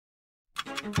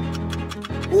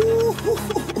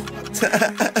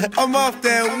I'm off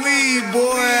that weed,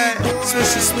 boy.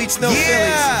 Swisher sweets, no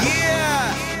feelings.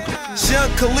 Wiz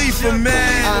Khalifa,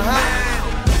 man.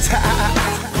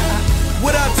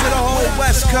 What up to the whole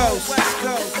West Coast?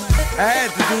 I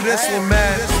had to do this one,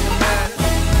 man.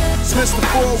 It's Mr.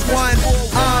 401.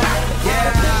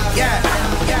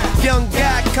 Young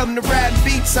guy, come to rap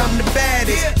beats, I'm the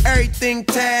baddest. Everything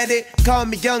tatted, call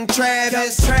me Young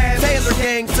Travis. Taylor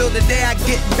gang till the day I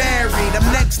get buried.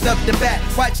 I'm next up to bat,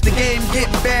 watch the game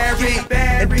get buried.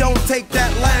 And don't take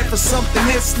that line for something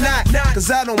it's not. Cause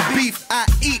I don't beef, I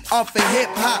eat off of hip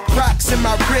hop. Rocks in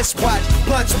my wristwatch,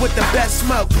 punch with the best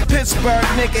smoke. Pittsburgh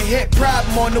nigga hit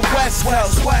problem on the West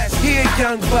Coast. He a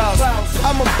young boss,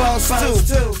 I'm a boss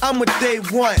too. I'm what they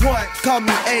want, call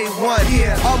me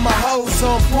A1. All my hoes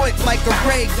on point like a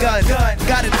ray gun.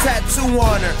 Got a tattoo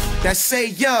on her that say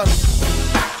young.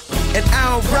 And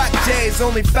I don't rock J's,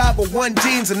 only 501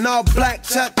 jeans and all black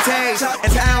Chuck Tays.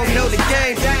 And I don't know the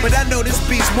game, but I know this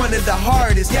beat's one of the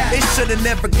hardest. They should've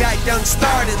never got Young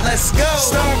started. Let's go.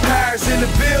 Star Power's in the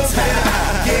building.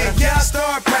 Yeah,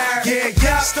 Star Power.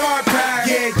 Yeah, Star Power.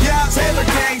 Yeah, Taylor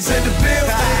gang's in the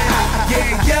building.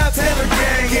 Yeah, Taylor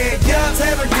gang. Yeah,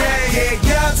 Taylor gang.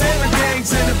 Yeah, Taylor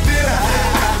gang's in the building.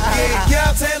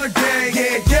 Yeah, Taylor gang.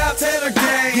 Yeah, Taylor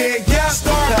gang. Yeah,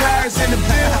 Star Power's in the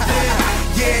building.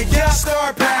 Yeah,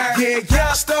 Star Power.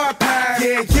 Yeah, Star Power.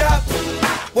 Yeah.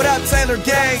 What up, Taylor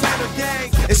gang?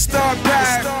 It's Star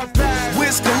Power.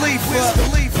 Wiz Khalifa.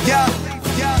 Yeah.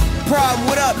 Problem,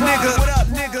 what up,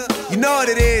 nigga? You know what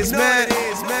it is, man.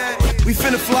 We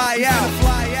finna fly out.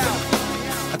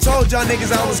 I told y'all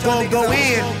niggas I was gonna go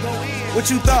in. What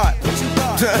you thought?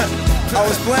 I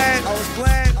was playing?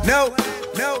 No.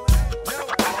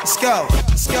 Let's go.